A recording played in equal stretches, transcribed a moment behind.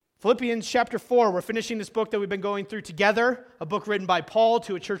Philippians chapter 4, we're finishing this book that we've been going through together, a book written by Paul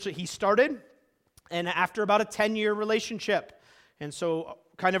to a church that he started, and after about a 10-year relationship. And so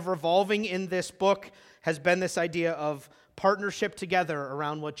kind of revolving in this book has been this idea of partnership together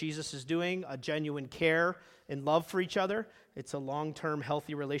around what Jesus is doing, a genuine care and love for each other. It's a long-term,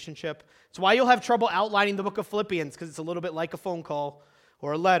 healthy relationship. It's why you'll have trouble outlining the book of Philippians, because it's a little bit like a phone call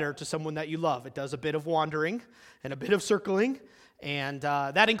or a letter to someone that you love. It does a bit of wandering and a bit of circling, and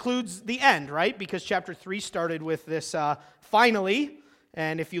that includes the end, right? Because chapter 3 started with this finally,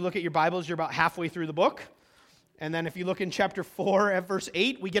 and if you look at your Bibles, you're about halfway through the book. And then if you look in chapter 4 at verse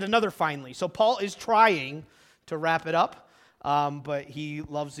 8, we get another finally. So Paul is trying to wrap it up, but he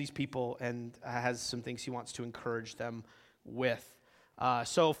loves these people and has some things he wants to encourage them with.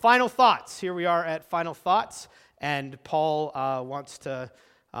 So final thoughts. Here we are at final thoughts, and Paul wants to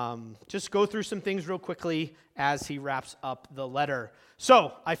just go through some things real quickly as he wraps up the letter.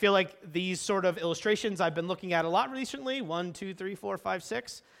 So I feel like these sort of illustrations I've been looking at a lot recently. 1, 2, 3, 4, 5,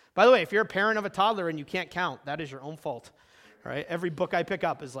 6. By the way, if you're a parent of a toddler and you can't count, that is your own fault. Right? Every book I pick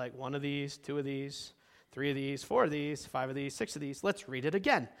up is like 1 of these, 2 of these, 3 of these, 4 of these, 5 of these, 6 of these. Let's read it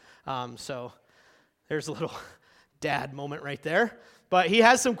again. So there's a little dad moment right there. But he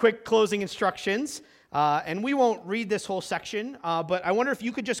has some quick closing instructions. And we won't read this whole section, but I wonder if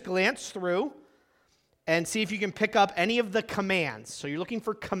you could just glance through and see if you can pick up any of the commands. So you're looking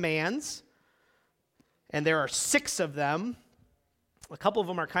for commands, and there are 6 of them. A couple of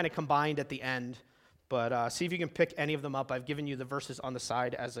them are kind of combined at the end, but see if you can pick any of them up. I've given you the verses on the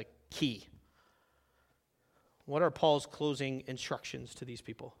side as a key. What are Paul's closing instructions to these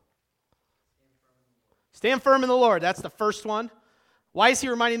people? Stand firm in the Lord. That's the first one. Why is he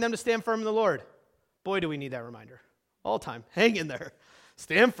reminding them to stand firm in the Lord? Boy, do we need that reminder. All the time. Hang in there.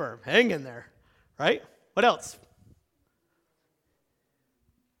 Stand firm. Hang in there. Right? What else?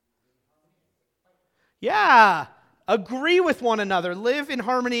 Yeah. Agree with one another. Live in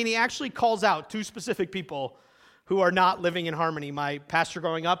harmony. And he actually calls out 2 specific people who are not living in harmony. My pastor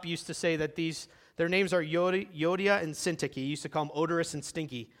growing up used to say that their names are Yodia and Syntyche. He used to call them odorous and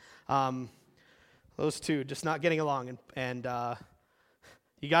stinky. Those 2 just not getting along. And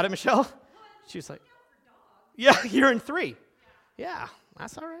you got it, Michelle? She was like, yeah, you're in 3. Yeah,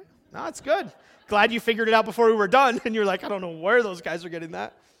 that's all right. No, it's good. Glad you figured it out before we were done. And you're like, I don't know where those guys are getting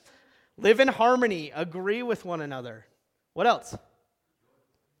that. Live in harmony. Agree with one another. What else?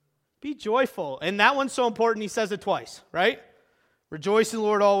 Be joyful. And that one's so important, he says it twice, right? Rejoice in the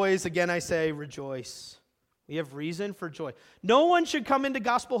Lord always. Again, I say rejoice. We have reason for joy. No one should come into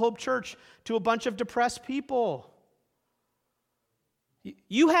Gospel Hope Church to a bunch of depressed people.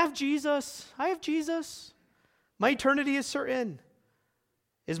 You have Jesus. I have Jesus. My eternity is certain.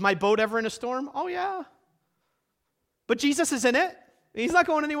 Is my boat ever in a storm? Oh, yeah. But Jesus is in it. He's not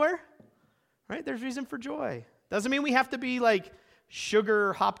going anywhere. Right? There's reason for joy. Doesn't mean we have to be like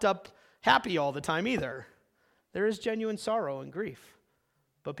sugar hopped up happy all the time either. There is genuine sorrow and grief.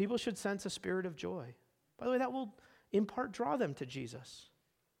 But people should sense a spirit of joy. By the way, that will in part draw them to Jesus.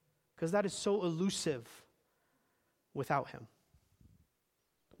 Because that is so elusive without him.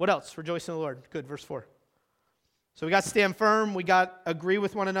 What else? Rejoice in the Lord. Good, verse 4. So we got stand firm, we got agree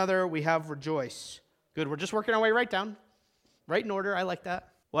with one another, we have rejoice. Good, we're just working our way right down. Right in order, I like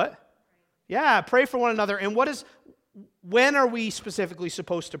that. What? Yeah, pray for one another. And when are we specifically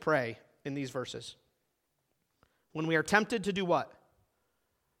supposed to pray in these verses? When we are tempted to do what?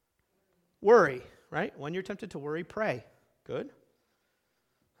 Worry, right? When you're tempted to worry, pray. Good.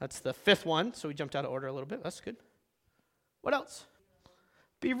 That's the 5th one, so we jumped out of order a little bit. That's good. What else?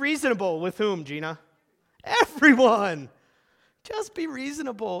 Be reasonable with whom, Gina? Everyone. Just be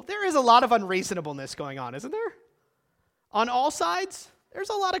reasonable. There is a lot of unreasonableness going on, isn't there? On all sides, there's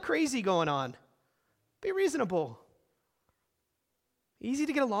a lot of crazy going on. Be reasonable. Easy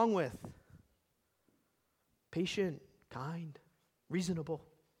to get along with. Patient, kind, reasonable.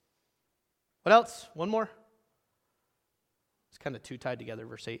 What else? One more. It's kind of 2 tied together,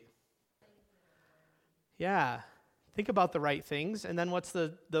 verse 8. Yeah. Think about the right things, and then what's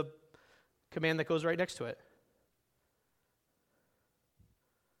the command that goes right next to it?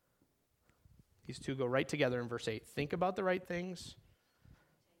 These 2 go right together in verse 8. Think about the right things.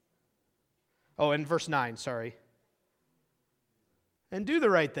 Oh, and verse 9, sorry. And do the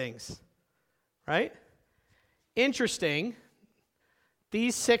right things, right? Interesting.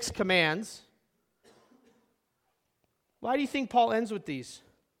 These 6 commands, why do you think Paul ends with these?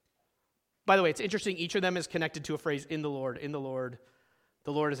 By the way, it's interesting, each of them is connected to a phrase, in the Lord, in the Lord.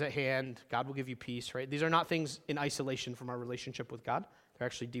 The Lord is at hand. God will give you peace, right? These are not things in isolation from our relationship with God. They're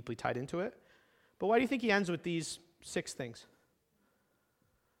actually deeply tied into it. But why do you think he ends with these 6 things?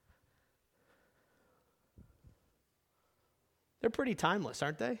 they're pretty timeless,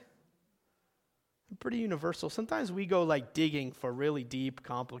 aren't they? They're pretty universal. Sometimes we go like digging for really deep,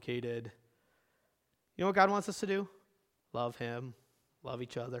 complicated. You know what God wants us to do? Love him, love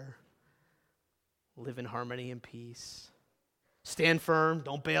each other, live in harmony and peace. Stand firm,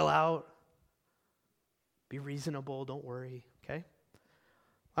 don't bail out. Be reasonable, don't worry, okay?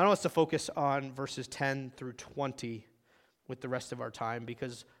 I want us to focus on verses 10 through 20 with the rest of our time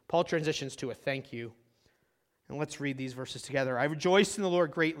because Paul transitions to a thank you. And let's read these verses together. I rejoice in the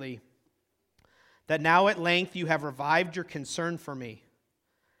Lord greatly that now at length you have revived your concern for me.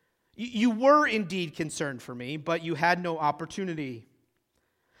 You were indeed concerned for me, but you had no opportunity.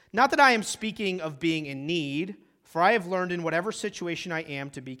 Not that I am speaking of being in need, for I have learned in whatever situation I am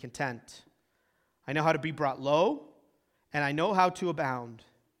to be content. I know how to be brought low, and I know how to abound.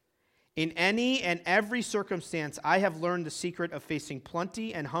 In any and every circumstance, I have learned the secret of facing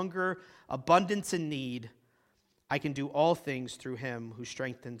plenty and hunger, abundance and need. I can do all things through him who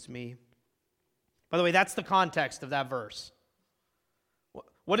strengthens me. By the way, that's the context of that verse.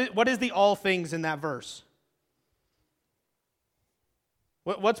 What is the all things in that verse?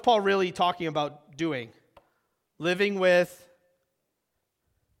 What's Paul really talking about doing? Living with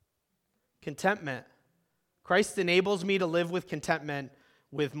contentment. Christ enables me to live with contentment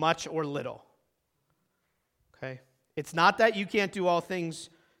with much or little. Okay? It's not that you can't do all things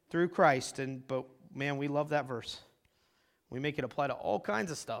through Christ, but man, we love that verse. We make it apply to all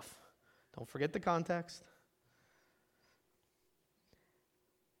kinds of stuff. Don't forget the context.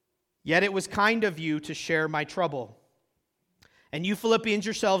 Yet it was kind of you to share my trouble. And you Philippians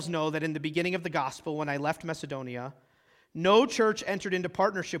yourselves know that in the beginning of the gospel, when I left Macedonia, no church entered into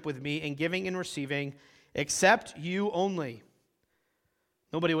partnership with me in giving and receiving except you only.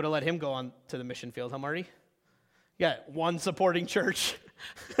 Nobody would have let him go on to the mission field, huh, Marty? Yeah, one supporting church.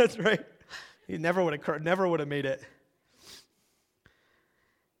 That's right. He never would have made it.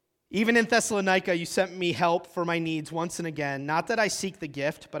 Even in Thessalonica, you sent me help for my needs once and again. Not that I seek the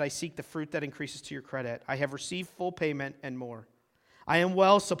gift, but I seek the fruit that increases to your credit. I have received full payment and more. I am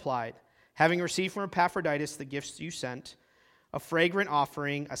well supplied, having received from Epaphroditus the gifts you sent, a fragrant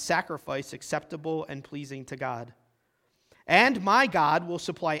offering, a sacrifice acceptable and pleasing to God. And my God will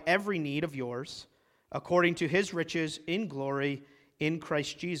supply every need of yours according to his riches in glory in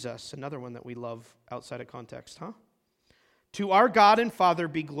Christ Jesus. Another one that we love outside of context, huh? To our God and Father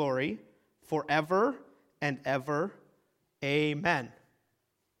be glory forever and ever. Amen.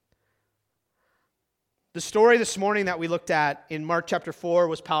 The story this morning that we looked at in Mark chapter 4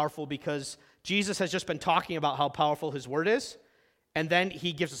 was powerful because Jesus has just been talking about how powerful his word is, and then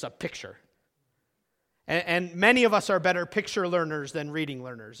he gives us a picture. And many of us are better picture learners than reading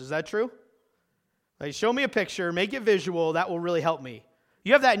learners. Is that true? Like, show me a picture, make it visual, that will really help me.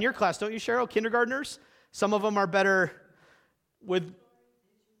 You have that in your class, don't you, Cheryl? Kindergartners? Some of them are better with,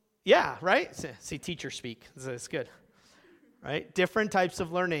 yeah, right? See, teacher speak. It's good, right? Different types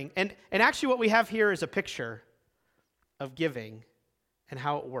of learning. And actually what we have here is a picture of giving and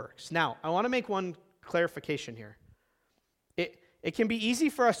how it works. Now, I want to make one clarification here. It can be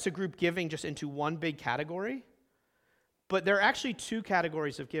easy for us to group giving just into one big category, but there are actually two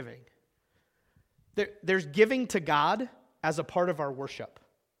categories of giving. There's giving to God as a part of our worship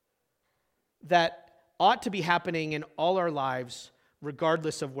that ought to be happening in all our lives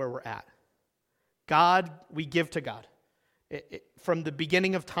regardless of where we're at. God, we give to God. From the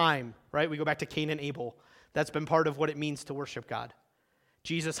beginning of time, right? We go back to Cain and Abel. That's been part of what it means to worship God.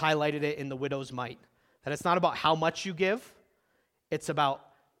 Jesus highlighted it in the widow's mite, that it's not about how much you give, it's about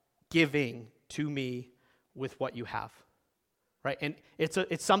giving to me with what you have, right? And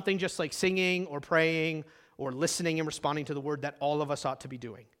it's something just like singing or praying or listening and responding to the word that all of us ought to be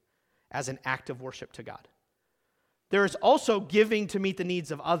doing as an act of worship to God. There is also giving to meet the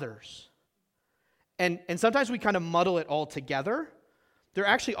needs of others. And sometimes we kind of muddle it all together. There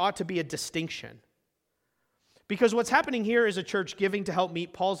actually ought to be a distinction. Because what's happening here is a church giving to help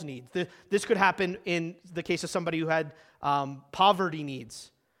meet Paul's needs. This could happen in the case of somebody who had poverty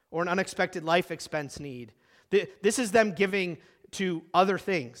needs or an unexpected life expense need. This is them giving to other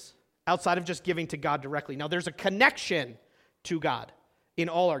things outside of just giving to God directly. Now, there's a connection to God in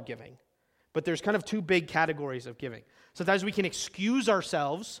all our giving, but there's kind of two big categories of giving. Sometimes we can excuse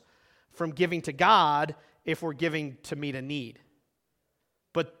ourselves from giving to God if we're giving to meet a need.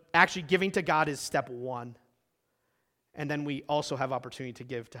 But actually giving to God is step one. And then we also have opportunity to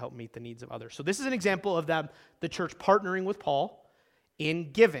give to help meet the needs of others. So this is an example of the church partnering with Paul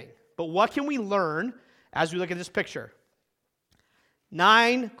in giving. But what can we learn as we look at this picture?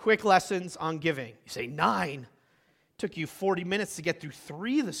 9 quick lessons on giving. You say 9? Took you 40 minutes to get through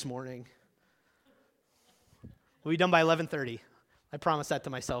 3 this morning. We'll be done by 11:30. I promise that to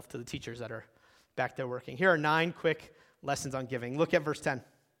myself, to the teachers that are back there working. Here are 9 quick lessons on giving. Look at verse 10.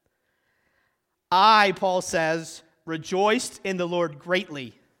 I, Paul says, rejoiced in the Lord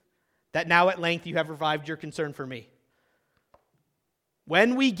greatly that now at length you have revived your concern for me.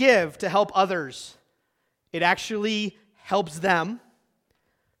 When we give to help others, it actually helps them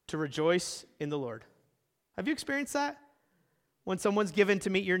to rejoice in the Lord. Have you experienced that? When someone's given to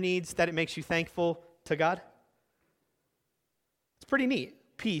meet your needs, that it makes you thankful to God? It's pretty neat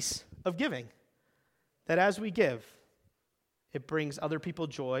piece of giving. That as we give, it brings other people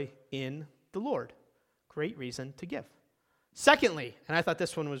joy in the Lord. Great reason to give. Secondly, and I thought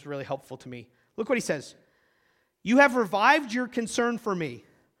this one was really helpful to me. Look what he says. You have revived your concern for me.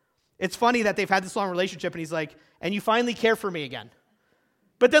 It's funny that they've had this long relationship and he's like, and you finally care for me again.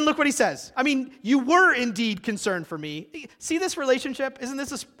 But then look what he says. I mean, you were indeed concerned for me. See this relationship? Isn't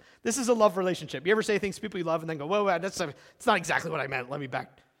this is a love relationship? You ever say things to people you love and then go, whoa, it's not exactly what I meant. Let me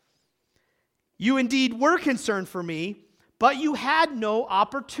back. You indeed were concerned for me, but you had no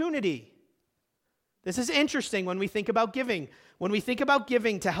opportunity. This is interesting when we think about giving. When we think about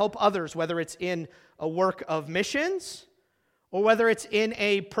giving to help others, whether it's in a work of missions or whether it's in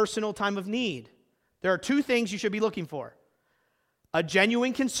a personal time of need, there are 2 things you should be looking for. A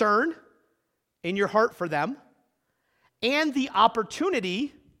genuine concern in your heart for them and the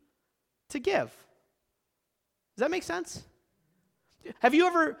opportunity to give. Does that make sense? Have you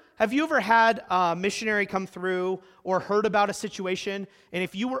ever had a missionary come through or heard about a situation, and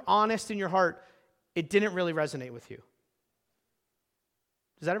if you were honest in your heart, it didn't really resonate with you?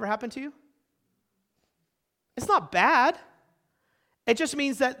 Does that ever happen to you? It's not bad. It just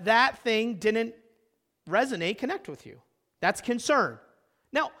means that thing didn't resonate, connect with you. That's concern.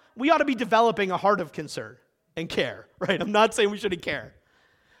 Now, we ought to be developing a heart of concern and care, right? I'm not saying we shouldn't care.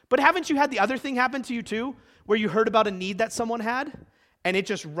 But haven't you had the other thing happen to you too, where you heard about a need that someone had, and it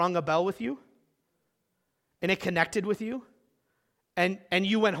just rung a bell with you? And it connected with you? And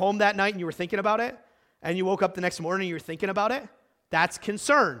you went home that night and you were thinking about it? And you woke up the next morning and you were thinking about it? That's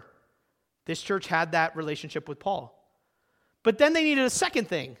concern. This church had that relationship with Paul. But then they needed a second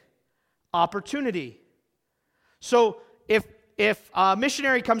thing, opportunity. So if a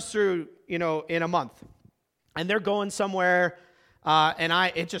missionary comes through, in a month, and they're going somewhere, and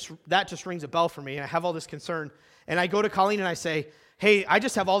that just rings a bell for me, and I have all this concern, and I go to Colleen and I say, hey, I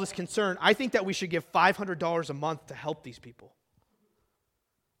just have all this concern. I think that we should give $500 a month to help these people.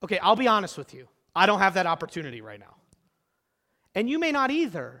 Okay, I'll be honest with you. I don't have that opportunity right now. And you may not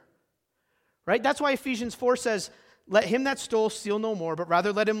either, right? That's why Ephesians 4 says, let him that stole steal no more, but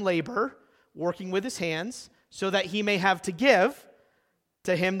rather let him labor, working with his hands, so that he may have to give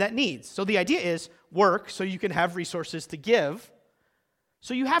to him that needs. So the idea is work so you can have resources to give.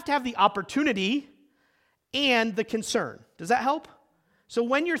 So you have to have the opportunity and the concern. Does that help? So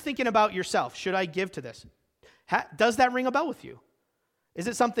when you're thinking about yourself, should I give to this? Does that ring a bell with you? Is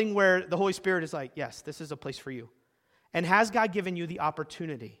it something where the Holy Spirit is like, yes, this is a place for you? And has God given you the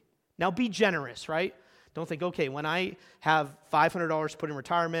opportunity? Now be generous, right? Don't think, okay, when I have $500 to put in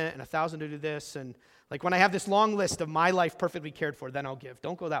retirement and $1,000 to do this, and like when I have this long list of my life perfectly cared for, then I'll give.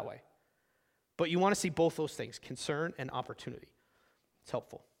 Don't go that way. But you want to see both those things, concern and opportunity. It's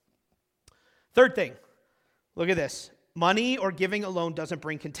helpful. Third thing, look at this. Money or giving alone doesn't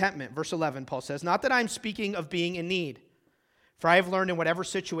bring contentment. Verse 11, Paul says, not that I'm speaking of being in need, for I have learned in whatever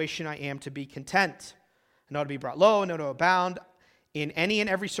situation I am to be content. I know to be brought low, I know to abound. In any and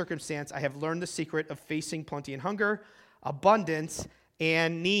every circumstance, I have learned the secret of facing plenty and hunger, abundance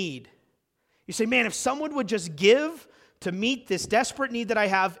and need. You say, man, if someone would just give to meet this desperate need that I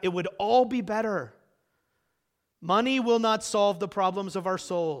have, it would all be better. Money will not solve the problems of our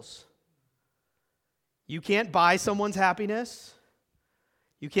souls. You can't buy someone's happiness.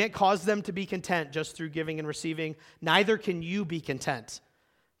 You can't cause them to be content just through giving and receiving. Neither can you be content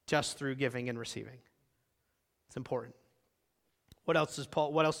just through giving and receiving. It's important. What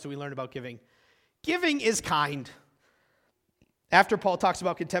else do we learn about giving? Giving is kind. After Paul talks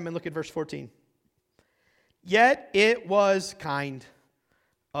about contentment, look at verse 14. Yet it was kind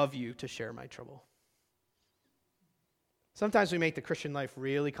of you to share my trouble. Sometimes we make the Christian life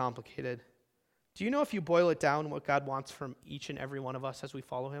really complicated. Do you know if you boil it down what God wants from each and every one of us as we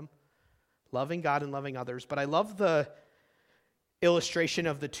follow him? Loving God and loving others. But I love the illustration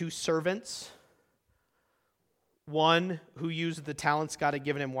of the 2 servants. One who used the talents God had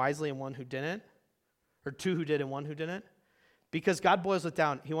given him wisely and one who didn't. Or 2 who did and 1 who didn't. Because God boils it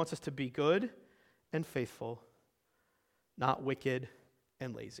down. He wants us to be good and faithful, not wicked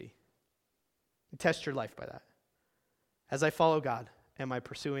and lazy. And test your life by that. As I follow God, am I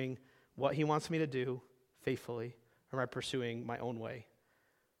pursuing what he wants me to do faithfully, Or am I pursuing my own way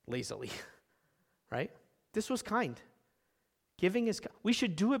lazily? Right? This was kind. Giving is kind. We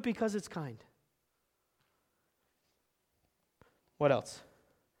should do it because it's kind. What else?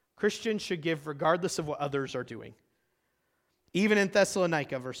 Christians should give regardless of what others are doing. Even in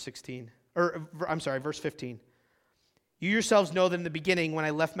Thessalonica, verse 15. You yourselves know that in the beginning, when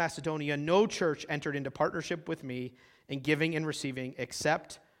I left Macedonia, no church entered into partnership with me in giving and receiving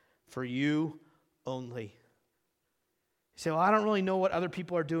except for you only. You say, well, I don't really know what other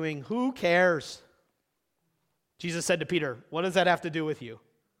people are doing. Who cares? Jesus said to Peter, what does that have to do with you?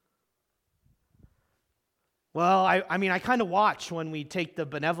 Well, I kind of watch when we take the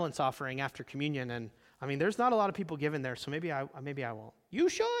benevolence offering after communion, and there's not a lot of people giving there, so maybe I won't. You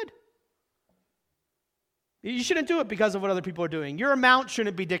should. You shouldn't do it because of what other people are doing. Your amount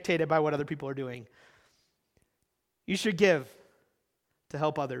shouldn't be dictated by what other people are doing. You should give to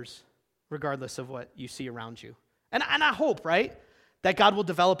help others, regardless of what you see around you. And I hope, right, that God will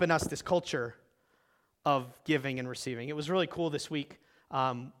develop in us this culture of giving and receiving. It was really cool this week.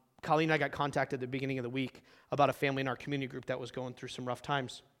 Colleen and I got contacted at the beginning of the week about a family in our community group that was going through some rough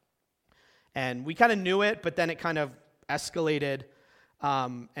times. And we kind of knew it, but then it kind of escalated.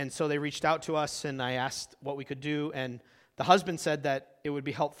 And so they reached out to us, and I asked what we could do. And the husband said that it would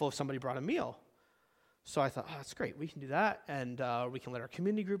be helpful if somebody brought a meal. So I thought, oh, that's great. We can do that, and we can let our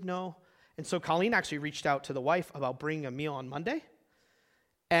community group know. And so Colleen actually reached out to the wife about bringing a meal on Monday.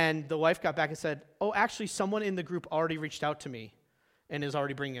 And the wife got back and said, oh, actually, someone in the group already reached out to me and is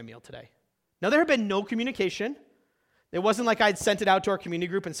already bringing a meal today. Now, there had been no communication. It wasn't like I'd sent it out to our community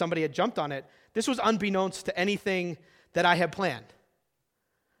group and somebody had jumped on it. This was unbeknownst to anything that I had planned.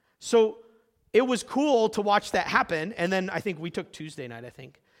 So it was cool to watch that happen. And then I think we took Tuesday night,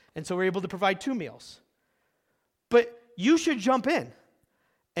 And so we were able to provide 2 meals. But you should jump in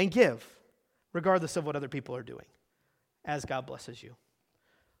and give, regardless of what other people are doing, as God blesses you.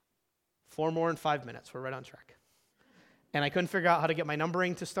 4 more in 5 minutes. We're right on track. And I couldn't figure out how to get my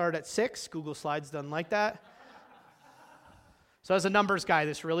numbering to start at 6. Google Slides doesn't like that. So as a numbers guy,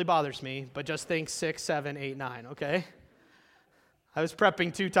 this really bothers me, but just think 6, 7, 8, 9, okay? I was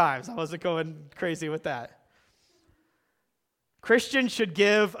prepping 2 times. I wasn't going crazy with that. Christians should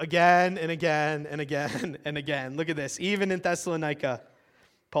give again and again and again and again. Look at this. Even in Thessalonica,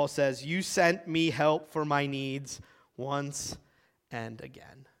 Paul says, you sent me help for my needs once and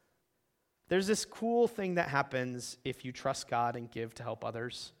again. There's this cool thing that happens if you trust God and give to help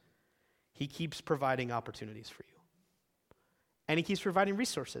others. He keeps providing opportunities for you. And he keeps providing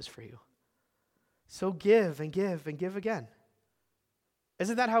resources for you. So give and give and give again.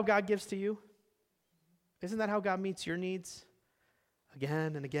 Isn't that how God gives to you? Isn't that how God meets your needs?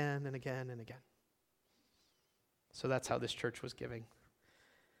 Again and again and again and again. So that's how this church was giving.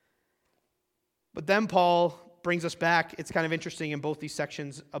 But then Paul brings us back. It's kind of interesting in both these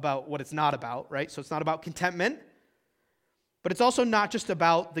sections about what it's not about, right? So it's not about contentment, but it's also not just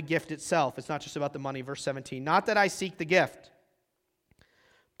about the gift itself. It's not just about the money. Verse 17, not that I seek the gift,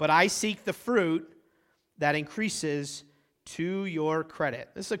 but I seek the fruit that increases to your credit.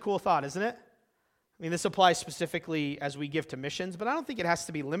 This is a cool thought, isn't it? This applies specifically as we give to missions, but I don't think it has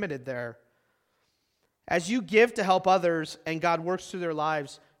to be limited there. As you give to help others and God works through their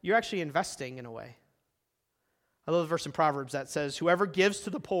lives, you're actually investing in a way. I love the verse in Proverbs that says, whoever gives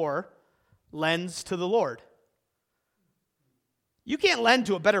to the poor lends to the Lord. You can't lend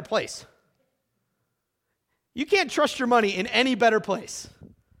to a better place. You can't trust your money in any better place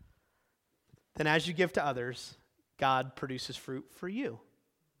than as you give to others, God produces fruit for you.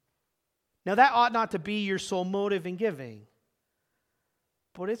 Now, that ought not to be your sole motive in giving,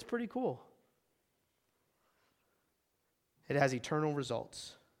 but it's pretty cool. It has eternal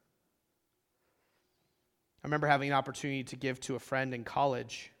results. I remember having an opportunity to give to a friend in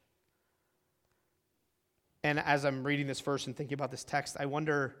college. And as I'm reading this verse and thinking about this text, I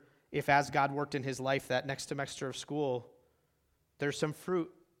wonder if as God worked in his life that next semester of school, there's some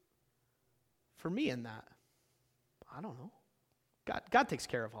fruit for me in that. I don't know. God takes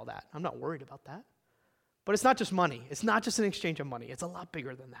care of all that. I'm not worried about that. But it's not just money. It's not just an exchange of money. It's a lot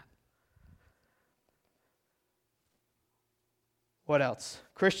bigger than that. What else?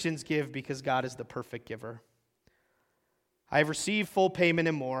 Christians give because God is the perfect giver. I have received full payment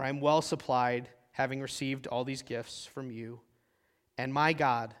and more. I am well supplied, having received all these gifts from you. And my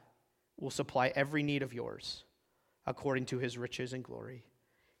God will supply every need of yours according to his riches and glory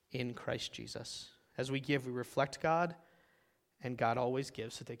in Christ Jesus. As we give, we reflect God, and God always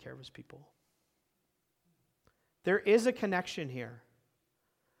gives to take care of his people. There is a connection here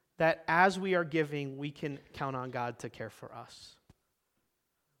that as we are giving, we can count on God to care for us.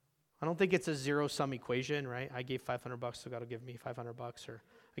 I don't think it's a zero-sum equation, right? I gave $500, so God will give me $500, or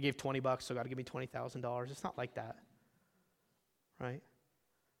I gave $20, so God will give me $20,000. It's not like that, right?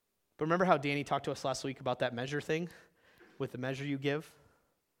 But remember how Danny talked to us last week about that measure thing? With the measure you give,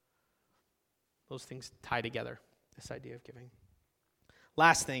 those things tie together, this idea of giving.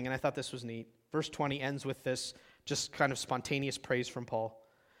 Last thing, and I thought this was neat, verse 20 ends with this just kind of spontaneous praise from Paul.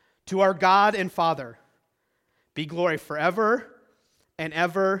 To our God and Father, be glory forever and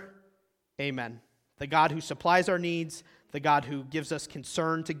ever. Amen. The God who supplies our needs, the God who gives us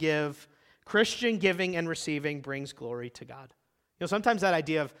concern to give. Christian giving and receiving brings glory to God. You know, sometimes that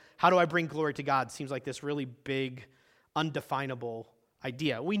idea of how do I bring glory to God seems like this really big, undefinable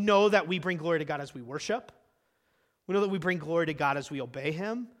idea. We know that we bring glory to God as we worship. We know that we bring glory to God as we obey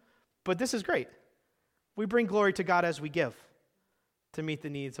Him. But this is great. We bring glory to God as we give to meet the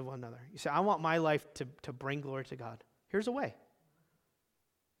needs of one another. You say, I want my life to bring glory to God. Here's a way.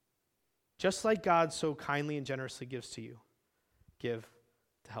 Just like God so kindly and generously gives to you, give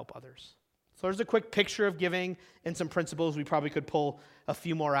to help others. So there's a quick picture of giving and some principles. We probably could pull a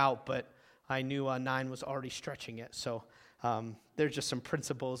few more out, but I knew 9 was already stretching it. So there's just some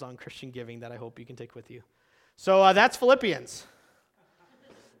principles on Christian giving that I hope you can take with you. So that's Philippians.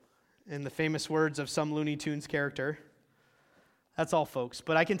 In the famous words of some Looney Tunes character. That's all, folks.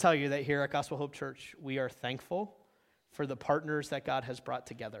 But I can tell you that here at Gospel Hope Church, we are thankful for the partners that God has brought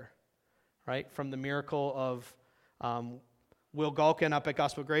together. Right? From the miracle of Will Galkin up at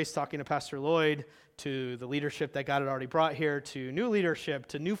Gospel Grace talking to Pastor Lloyd, to the leadership that God had already brought here, to new leadership,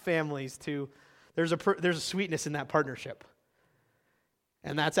 to new families, to there's a sweetness in that partnership.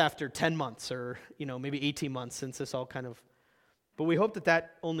 And that's after 10 months or, maybe 18 months since this all kind of, but we hope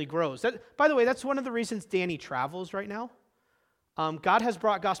that only grows. By the way, that's one of the reasons Danny travels right now. God has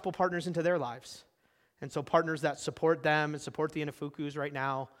brought gospel partners into their lives. And so partners that support them and support the Inafukus right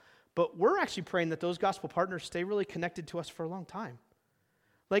now. But we're actually praying that those gospel partners stay really connected to us for a long time.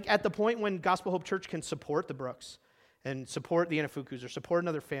 Like at the point when Gospel Hope Church can support the Brooks and support the Inafukus or support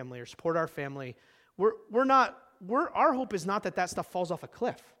another family or support our family, our hope is not that stuff falls off a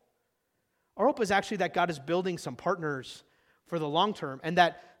cliff. Our hope is actually that God is building some partners for the long term and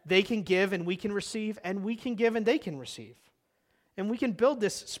that they can give and we can receive and we can give and they can receive. And we can build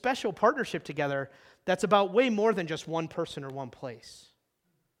this special partnership together that's about way more than just one person or one place.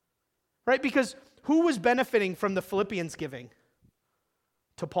 Right? Because who was benefiting from the Philippians giving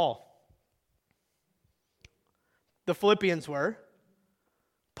to Paul? The Philippians were.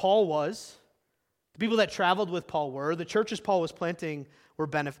 Paul was. The people that traveled with Paul were. The churches Paul was planting were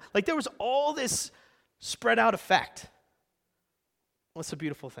benefit. Like there was all this spread out effect. What's a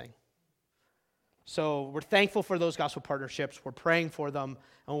beautiful thing. So we're thankful for those gospel partnerships. We're praying for them.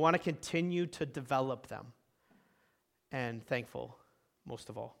 And we want to continue to develop them. And thankful, most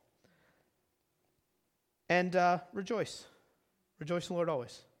of all. And rejoice. Rejoice in the Lord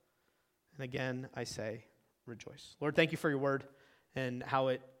always. And again, I say, rejoice. Lord, thank you for your word and how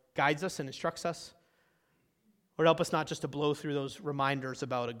it guides us and instructs us. Lord, help us not just to blow through those reminders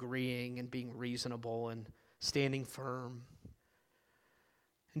about agreeing and being reasonable and standing firm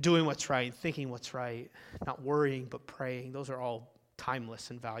and doing what's right, thinking what's right, not worrying but praying. Those are all timeless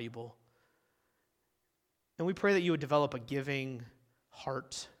and valuable. And we pray that you would develop a giving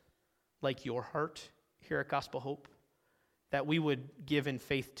heart like your heart here at Gospel Hope, that we would give in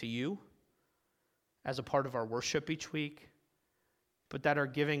faith to you as a part of our worship each week, but that our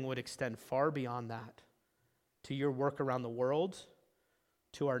giving would extend far beyond that to your work around the world,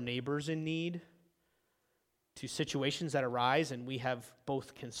 to our neighbors in need, to situations that arise and we have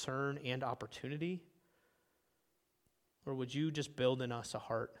both concern and opportunity. Or would you just build in us a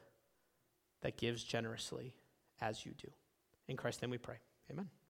heart that gives generously as you do? In Christ's name we pray. Amen.